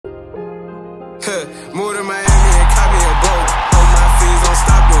Moved to Miami and caught me a boat. Oh, my fees don't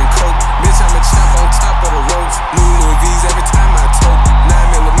stop doing coke. Bitch, I'm a champ on top of the ropes. New Louis V's every time I tote.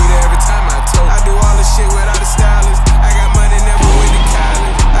 9mm every time I tote. I do all the shit without a stylist. I got money, never went to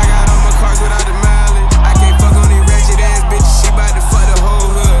college. I got all my cars without the mileage. I can't fuck on these ratchet ass bitches. She bout to fuck the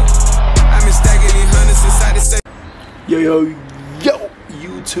whole hood. I've been stacking these hundreds inside the state. Yo,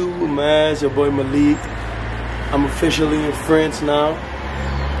 YouTube, man, it's your boy Malik. I'm officially in France now.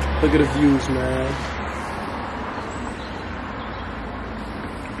 Look at the views, man.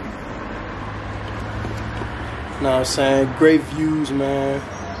 Know what I'm saying? Great views, man.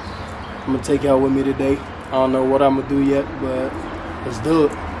 I'm gonna take y'all with me today. I don't know what I'm gonna do yet, but let's do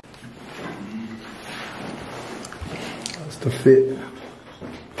it. That's the fit.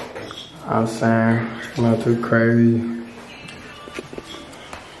 I'm saying, not too crazy.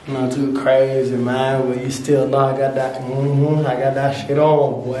 Not too crazy, man, but you still know I got that, I got that shit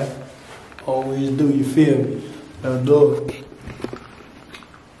on, boy. Always do, you feel me? Let's do it.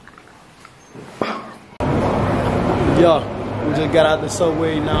 Yo, we just got out the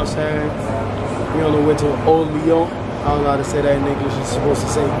subway, you know what I'm saying? We on the way to LYON. I don't know how to say that in English, you're supposed to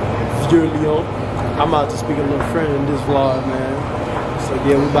say Vieux Lyon. I'm about to speak a little French in this vlog, man. So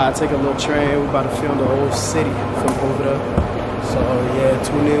yeah, we about to take a little train, we about to film the whole city from over there. So yeah,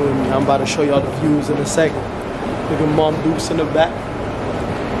 tune in with me. I'm about to show y'all the views in a second. Look at Mom Dukes in the back.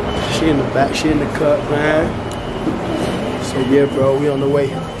 She in the back, she in the cut, man. So yeah, bro, we on the way.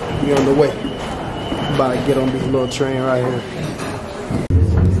 We on the way. I'm about to get on this little train right here.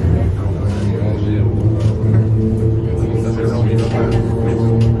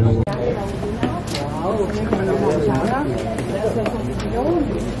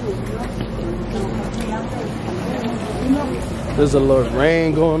 There's a little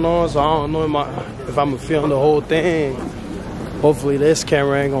rain going on, so I don't know if I'm gonna film the whole thing. Hopefully this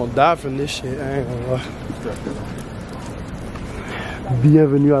camera ain't gonna die from this shit. I ain't gonna lie.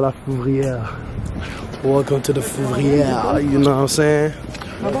 Bienvenue à la Fouvrière. Welcome to the Fouvrière, you know what I'm saying?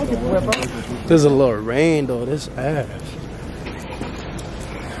 There's a little rain though, this ass.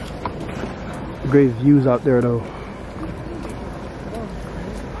 Great views out there though.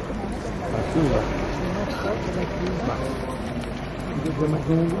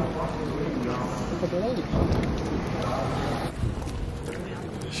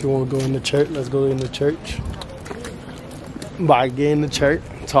 She wanna go in the church, let's go in the church. By getting in the church,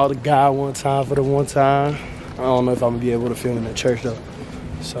 talk to God one time for the one time. I don't know if I'm gonna be able to film in the church though.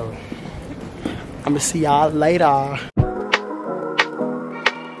 So, I'm gonna see y'all later.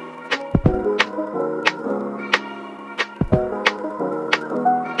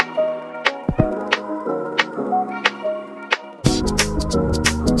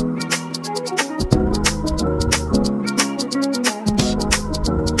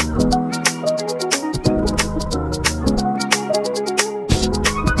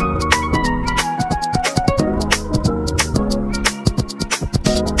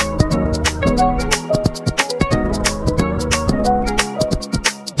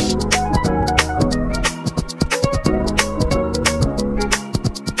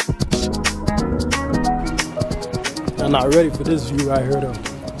 I'm not ready for this view right here though.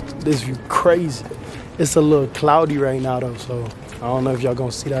 This view crazy. It's a little cloudy right now though, so I don't know if y'all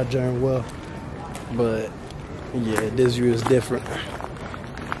gonna see that journey well. But yeah, this view is different.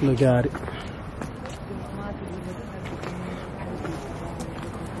 Look at it.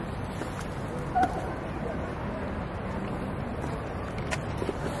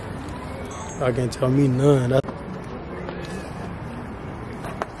 Y'all can't tell me none.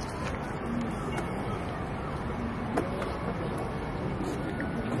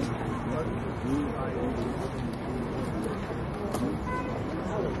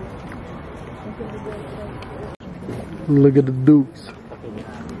 Look at the Dukes.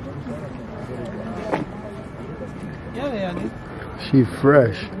 She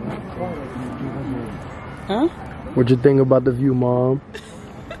fresh. Huh? What you think about the view, Mom?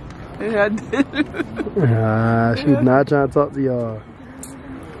 Yeah, I did. She's not trying to talk to y'all.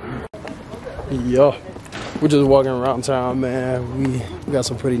 Yo, we're just walking around town, man. We got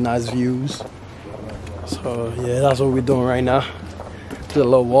some pretty nice views. So yeah, that's what we're doing right now. Just a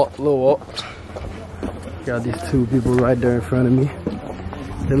little walk, Got these two people right there in front of me.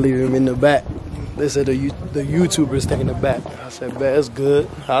 They leave him in the back. They said the YouTubers stay in the back. I said, bet, it's good.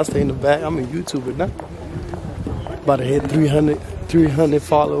 I'll stay in the back. I'm a YouTuber now. About to hit 300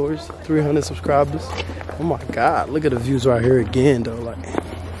 followers, 300 subscribers. Oh my God, look at the views right here again though. Like,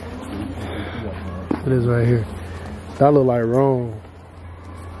 it is right here. That look like Rome.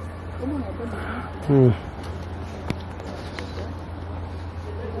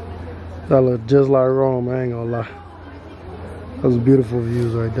 That look just like Rome, I ain't gonna lie. Those beautiful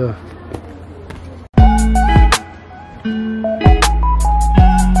views right there.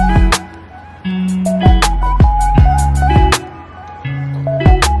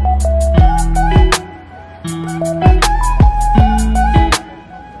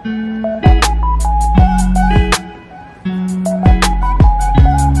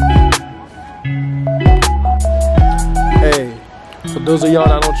 For those of y'all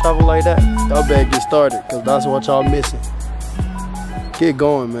that don't travel like that, y'all better get started, cause that's what y'all missing. Get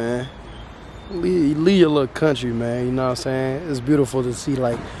going, man. Leave your little country, man. You know what I'm saying? It's beautiful to see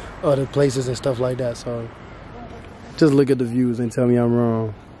like other places and stuff like that. So just look at the views and tell me I'm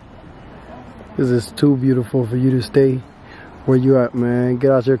wrong. This is too beautiful for you to stay where you at, man.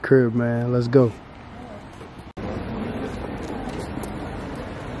 Get out your crib, man. Let's go.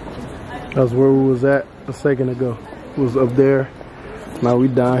 That's where we was at a second ago. We was up there. Now we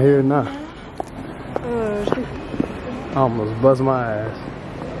down here now. I almost bust my ass.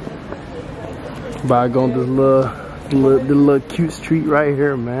 But I go on this little cute street right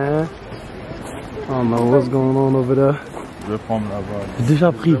here, man. I don't know what's going on over there. J'ai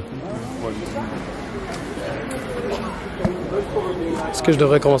déjà pris. Est-ce que je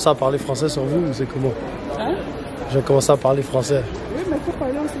devrais commencer à parler français sur vous ou c'est comment? Hein? Je vais commencer à parler français. Oui, mais il faut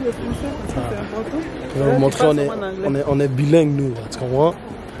parler aussi le français parce que c'est important. Je vais vous montrer, on est bilingue nous, tu comprends?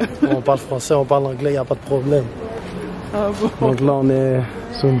 On parle français, on parle anglais, il n'y a pas de problème. Ah bon? Donc là on est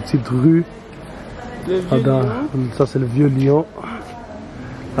sur une petite rue. Ça c'est le vieux Lyon.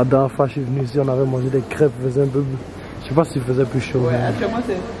 La dernière fois je suis venu ici, on avait mangé des crêpes, il faisait un peu... Je sais pas s'il faisait plus chaud. Ouais, actuellement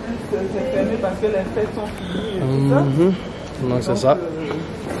c'est fermé parce que les fêtes sont finies et tout ça. Donc c'est ça.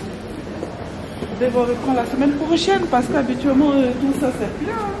 Ils vont reprendre la semaine prochaine parce qu'habituellement tout ça c'est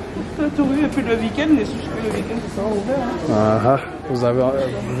plein. Et puis le week-end, les sushis le week-end ils seront ouverts. Vous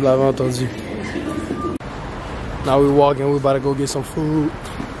l'avez entendu. Now we walking, we about to go get some food.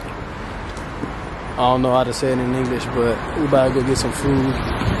 I don't know how to say it in English, but we about to go get some food.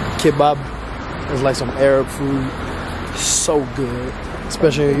 Kebab. It's like some Arab food. It's so good.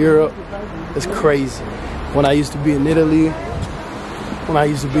 Especially in Europe. It's crazy. When I used to be in Italy,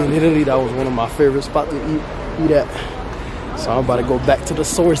 that was one of my favorite spots to eat at. So I'm about to go back to the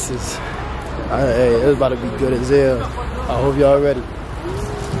sources. Hey, it's about to be good as hell. I hope y'all ready.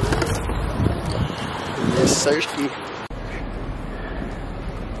 Yes, sirski.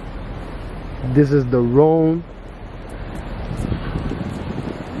 This is the Rhone.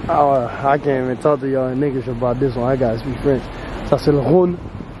 Oh, I can't even talk to y'all in English about this one. I gotta speak French. Ça c'est le Rhône.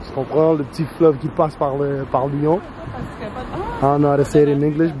 Tu comprends? Le petit fleuve qui passe par Lyon. I don't know how to say it in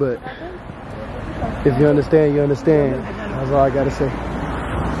English, but if you understand, you understand. That's all I gotta say.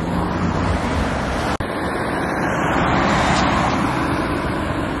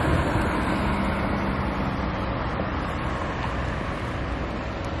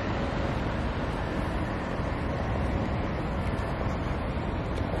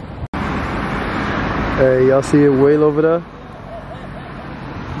 Hey, y'all see it way over there?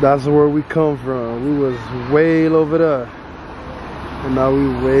 That's where we come from. We was way over there. And now we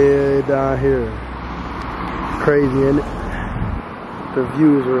way down here. Crazy, isn't it? The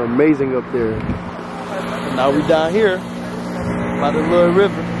views are amazing up there. And now we down here by the little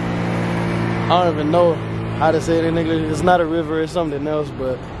river. I don't even know how to say it in English. It's not a river, it's something else,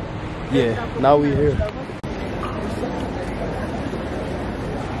 but yeah, now we here.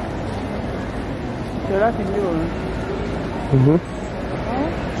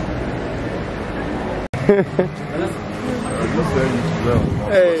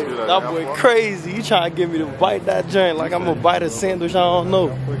 Hey, that boy crazy. He trying to get me to bite that joint like I'm gonna bite a sandwich. I don't know.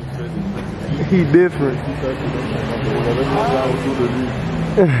 He different.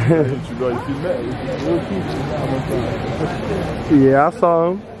 Yeah, I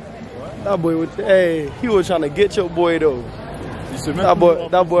saw him. That boy was, hey, he was trying to get your boy though.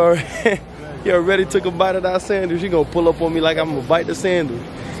 That boy, he already took a bite of that sandwich. He gonna pull up on me like I'm gonna bite the sandwich.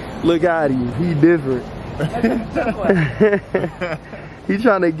 Look at him, he different. He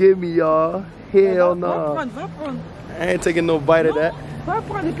trying to get me, y'all. Hell no. I ain't taking no bite of that. Va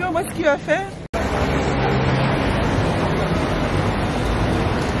prendre et puis on voit ce qu'il va faire.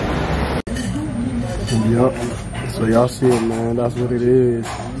 Yup. So y'all see it, man. That's what it is.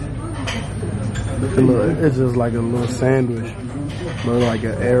 It's just like a little sandwich, but like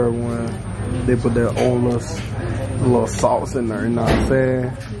an Arab one. They put their own little sauce in there. You know what I'm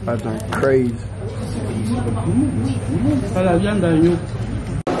saying? That's like crazy. La viande d'agneau.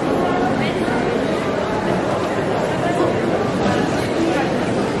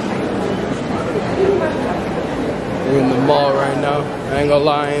 We're in the mall right now. I ain't gonna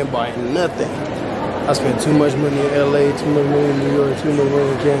lie, I ain't buying nothing. I spent too much money in LA, too much money in New York, too much money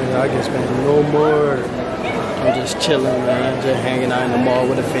in Canada. I can spend no more. I'm just chilling, man. Just hanging out in the mall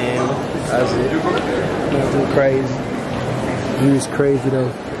with the fam. That's it. Nothing crazy. View's crazy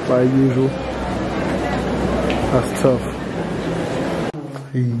though, like usual. That's tough.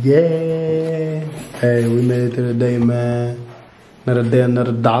 Yeah. Hey, we made it through the day, man. Another day,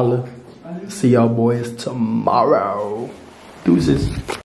 another dollar. See y'all boys tomorrow. Deuces.